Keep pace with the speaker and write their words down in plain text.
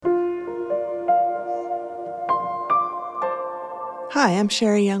Hi, I'm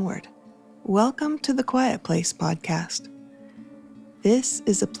Sherry Youngward. Welcome to the Quiet Place podcast. This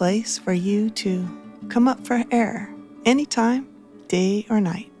is a place for you to come up for air anytime, day or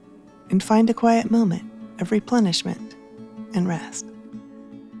night, and find a quiet moment of replenishment and rest.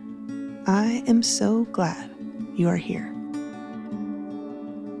 I am so glad you are here.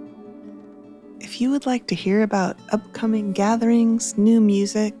 If you would like to hear about upcoming gatherings, new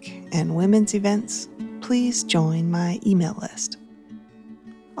music, and women's events, please join my email list.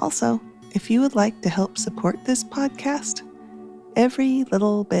 Also, if you would like to help support this podcast, every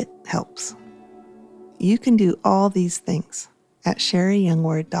little bit helps. You can do all these things at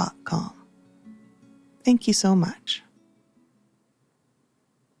sherryyoungward.com. Thank you so much.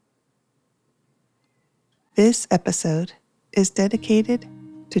 This episode is dedicated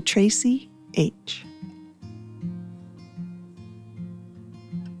to Tracy H.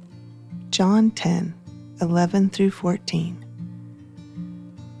 John 10, 11 through 14.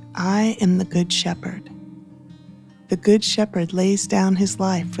 I am the good shepherd. The good shepherd lays down his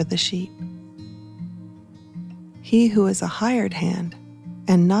life for the sheep. He who is a hired hand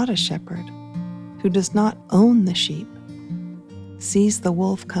and not a shepherd, who does not own the sheep, sees the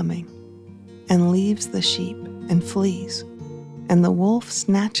wolf coming and leaves the sheep and flees, and the wolf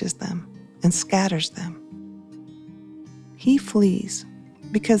snatches them and scatters them. He flees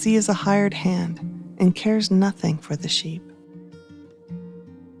because he is a hired hand and cares nothing for the sheep.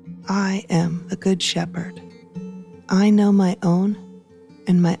 I am the good shepherd. I know my own,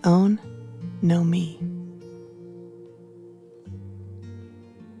 and my own know me.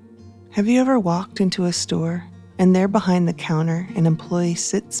 Have you ever walked into a store and there behind the counter an employee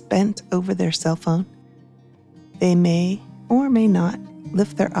sits bent over their cell phone? They may or may not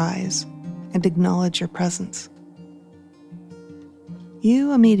lift their eyes and acknowledge your presence.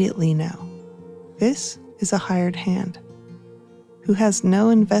 You immediately know this is a hired hand who has no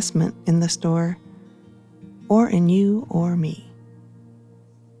investment in the store or in you or me.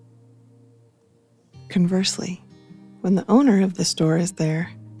 Conversely, when the owner of the store is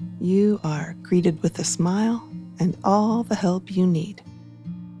there, you are greeted with a smile and all the help you need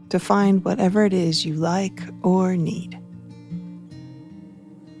to find whatever it is you like or need.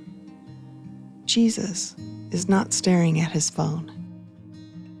 Jesus is not staring at his phone.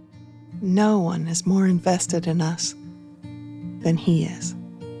 No one is more invested in us than he is.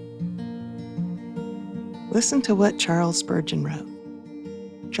 Listen to what Charles Spurgeon wrote.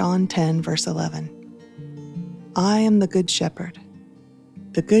 John 10, verse 11. I am the good shepherd.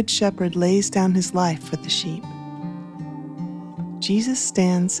 The good shepherd lays down his life for the sheep. Jesus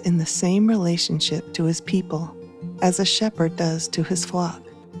stands in the same relationship to his people as a shepherd does to his flock.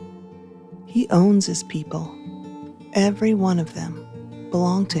 He owns his people. Every one of them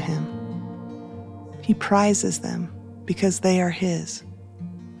belong to him. He prizes them because they are his,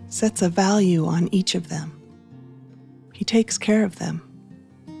 sets a value on each of them. He takes care of them,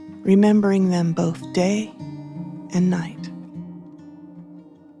 remembering them both day and night.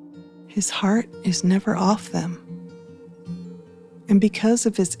 His heart is never off them. And because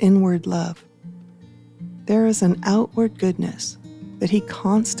of his inward love, there is an outward goodness that he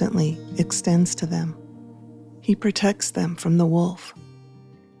constantly extends to them. He protects them from the wolf.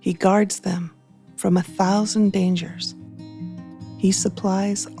 He guards them from 1,000 dangers. He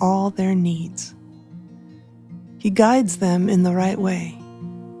supplies all their needs. He guides them in the right way.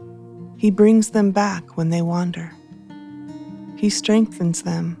 He brings them back when they wander. He strengthens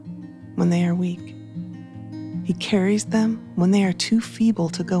them when they are weak. He carries them when they are too feeble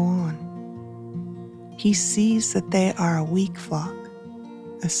to go on. He sees that they are a weak flock,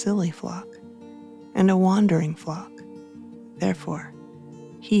 a silly flock, and a wandering flock. Therefore,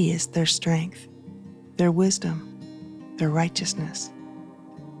 he is their strength, their wisdom, their righteousness,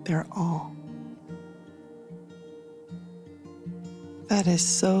 their all. That is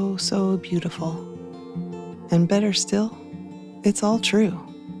so, so beautiful. And better still, it's all true.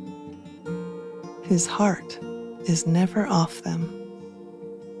 His heart is never off them.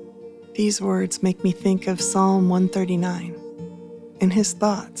 These words make me think of Psalm 139 and his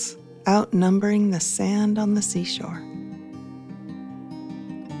thoughts outnumbering the sand on the seashore.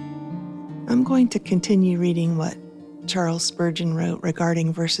 I'm going to continue reading what Charles Spurgeon wrote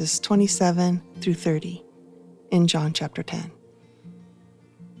regarding verses 27 through 30 in John chapter 10.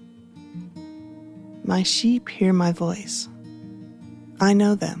 My sheep hear my voice. I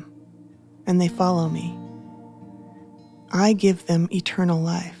know them, and they follow me. I give them eternal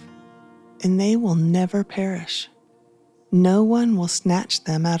life, and they will never perish. No one will snatch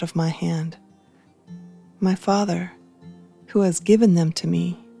them out of my hand. My Father, who has given them to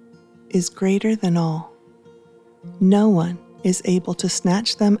me, is greater than all. No one is able to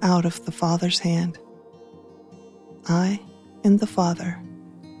snatch them out of the Father's hand. I and the Father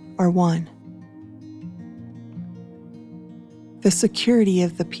are one. The security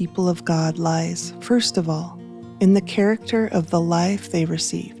of the people of God lies, first of all, in the character of the life they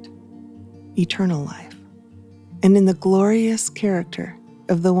received, eternal life, and in the glorious character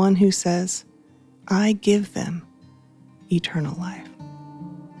of the one who says, I give them eternal life.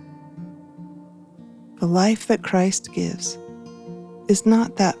 The life that Christ gives is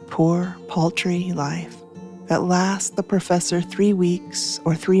not that poor, paltry life that lasts the professor 3 weeks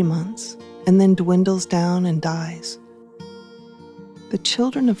or 3 months and then dwindles down and dies. The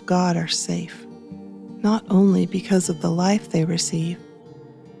children of God are safe, not only because of the life they receive,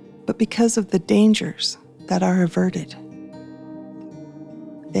 but because of the dangers that are averted.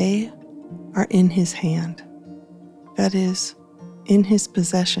 They are in His hand, that is, in His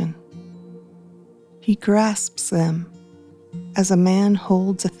possession. He grasps them as a man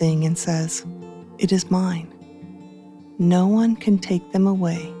holds a thing and says, "It is mine." No one can take them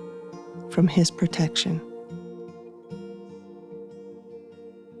away from His protection.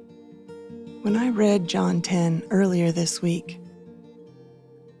 When I read John 10 earlier this week,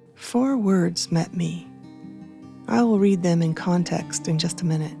 4 words met me. I will read them in context in just a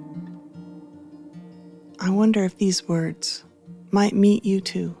minute. I wonder if these words might meet you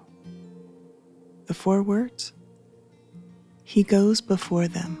too. The 4 words? He goes before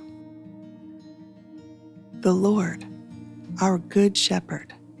them. The Lord, our Good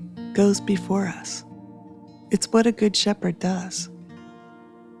Shepherd, goes before us. It's what a good shepherd does.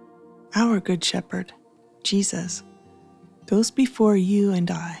 Our Good Shepherd, Jesus, goes before you and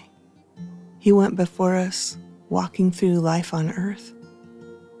I. He went before us walking through life on earth.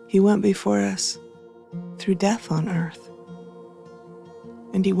 He went before us through death on earth.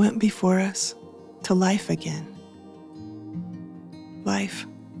 And He went before us to life again. Life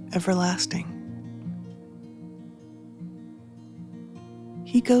everlasting.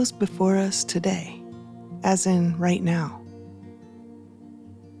 He goes before us today, as in right now.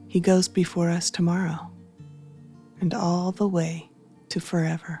 He goes before us tomorrow, and all the way to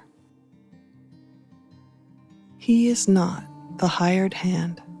forever. He is not the hired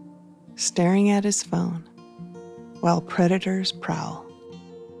hand staring at his phone while predators prowl.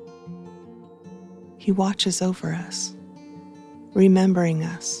 He watches over us, remembering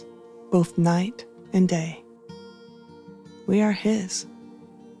us both night and day. We are His,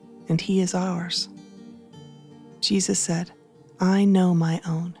 and He is ours. Jesus said, I know my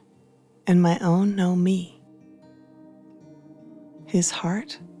own, and my own know me. His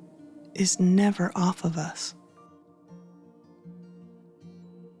heart is never off of us.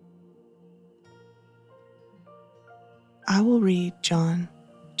 I will read John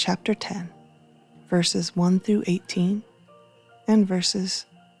chapter 10, verses 1 through 18, and verses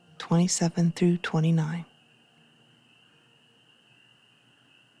 27 through 29.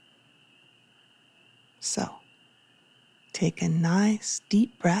 So, take a nice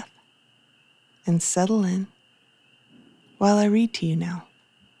deep breath and settle in while I read to you now.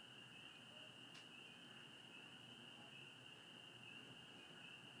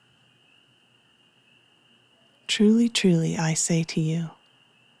 Truly, truly, I say to you,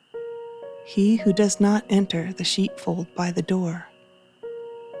 he who does not enter the sheepfold by the door,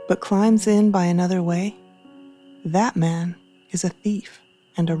 but climbs in by another way, that man is a thief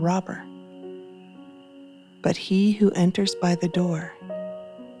and a robber. But he who enters by the door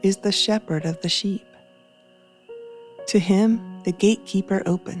is the shepherd of the sheep. To him the gatekeeper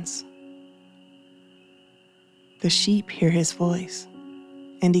opens. The sheep hear his voice,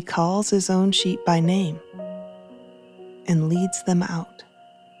 and he calls his own sheep by name and leads them out.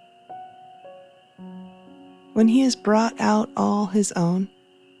 When he has brought out all his own,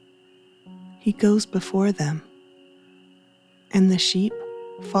 he goes before them, and the sheep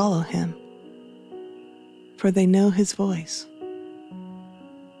follow him, for they know his voice.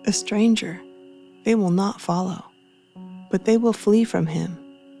 A stranger they will not follow, but they will flee from him,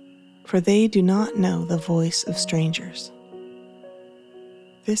 for they do not know the voice of strangers.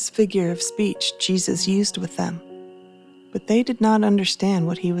 This figure of speech Jesus used with them, but they did not understand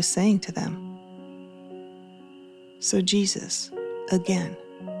what he was saying to them. So Jesus, again,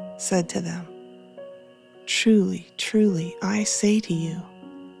 said to them, Truly, truly, I say to you,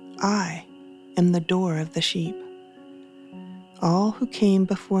 I am the door of the sheep. All who came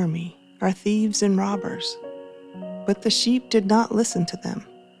before me are thieves and robbers, but the sheep did not listen to them.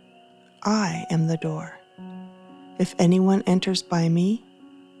 I am the door. If anyone enters by me,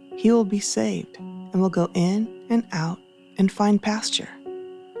 he will be saved and will go in and out and find pasture.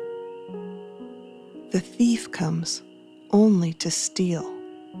 The thief comes only to steal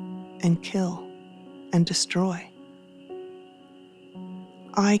and kill and destroy.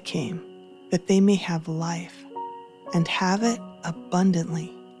 I came that they may have life and have it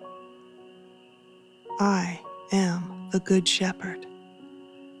abundantly. I am the Good Shepherd.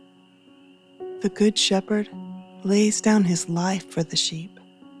 The Good Shepherd lays down his life for the sheep.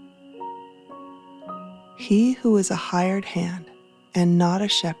 He who is a hired hand and not a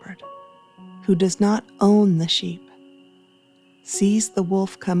shepherd, who does not own the sheep, sees the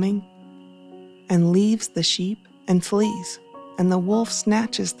wolf coming and leaves the sheep and flees, and the wolf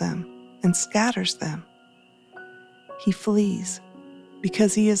snatches them and scatters them. He flees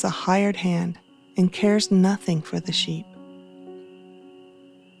because he is a hired hand and cares nothing for the sheep.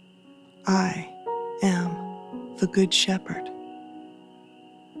 I am the Good Shepherd.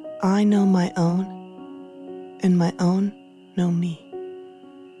 I know my own, and my own know me.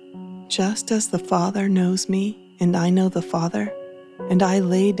 Just as the Father knows me, and I know the Father, and I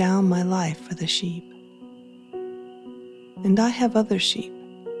lay down my life for the sheep. And I have other sheep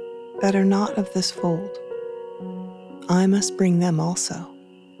that are not of this fold. I must bring them also,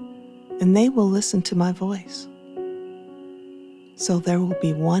 and they will listen to my voice. So there will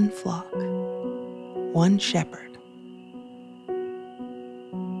be one flock, one shepherd.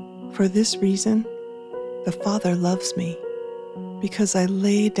 For this reason, the Father loves me, because I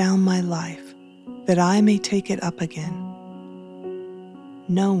lay down my life that I may take it up again.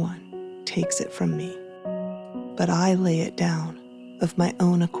 No one takes it from me, but I lay it down of my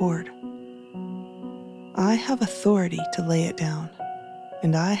own accord. I have authority to lay it down,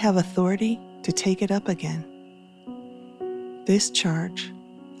 and I have authority to take it up again. This charge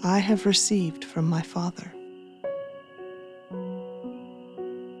I have received from my Father.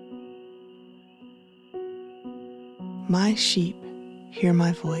 My sheep hear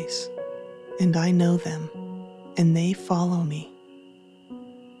my voice, and I know them, and they follow me.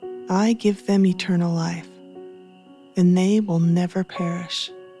 I give them eternal life, and they will never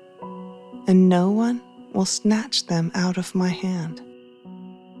perish, and no one will snatch them out of my hand.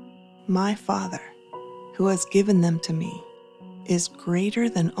 My Father, who has given them to me, is greater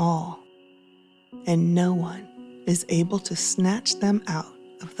than all, and no one is able to snatch them out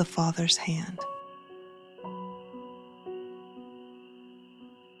of the Father's hand.